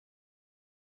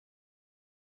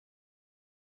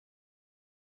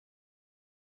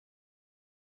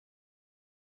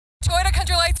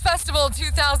Festival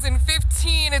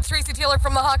 2015. It's Tracy Taylor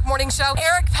from the Hawk Morning Show.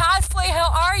 Eric Paslay, how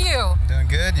are you? Doing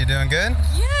good. You doing good?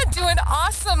 Yeah, doing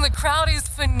awesome. The crowd is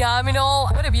phenomenal.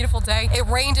 What a beautiful day. It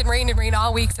rained and rained and rained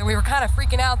all week, so we were kind of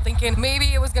freaking out thinking maybe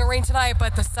it was going to rain tonight,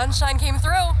 but the sunshine came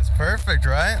through. That's perfect,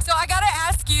 right? So I got to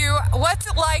ask you, what's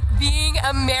it like being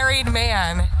a married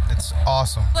man? It's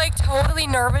awesome. Like totally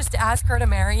nervous to ask her to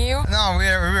marry you? No, we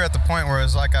were at the point where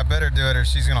it's like I better do it or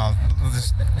she's gonna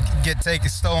just get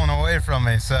stolen away from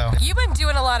me. So you've been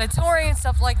doing a lot of touring and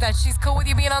stuff like that. She's cool with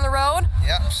you being on the road?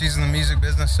 Yep, she's in the music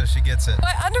business, so she gets it.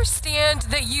 But understand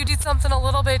that you did something a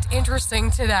little bit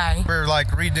interesting today. We're like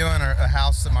redoing a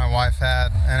house that my wife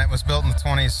had, and it was built in the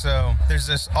 20s. So there's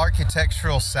this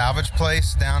architectural salvage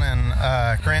place down in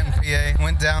Scranton, PA.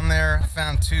 Went down there,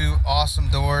 found two awesome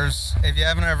doors. If you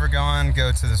haven't ever gone,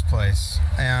 go to this place.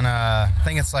 And I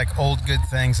think it's like Old Good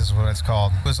Things is what it's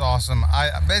called. It was awesome. I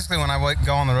basically, when I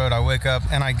go on the road, I wake up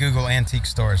and I Google antique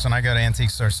stores, and I go to antique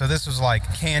stores. So this was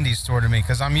like candy store to me,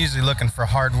 because I'm usually looking for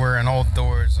hardware and old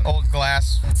doors and old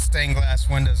glass, stained glass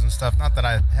windows and stuff. Not that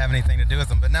I have anything to do with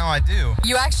them, but now I do.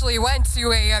 You actually went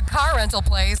to a car rental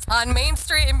place on Main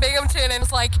Street in Binghamton, and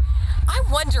it's like, I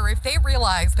wonder if they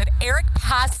realized that Eric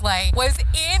Paslay was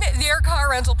in their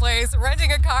car rental place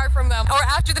renting a car from them. Or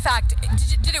after the fact,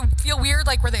 did it feel weird?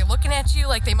 Like, were they looking at you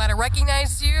like they might have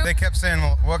recognized you? They kept saying,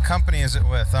 well, what company is it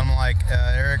with? I'm like,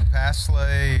 Eric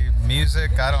Paslay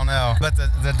Music? I don't know. But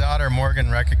the daughter, Morgan,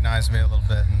 recognized me a little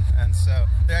bit. And so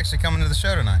they're actually coming to the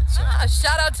show tonight. So.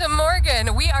 Shout out to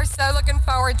Morgan. We are so looking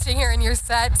forward to hearing your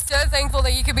set. So thankful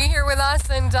that you could be here with us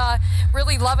and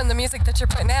really loving the music that you're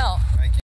putting out.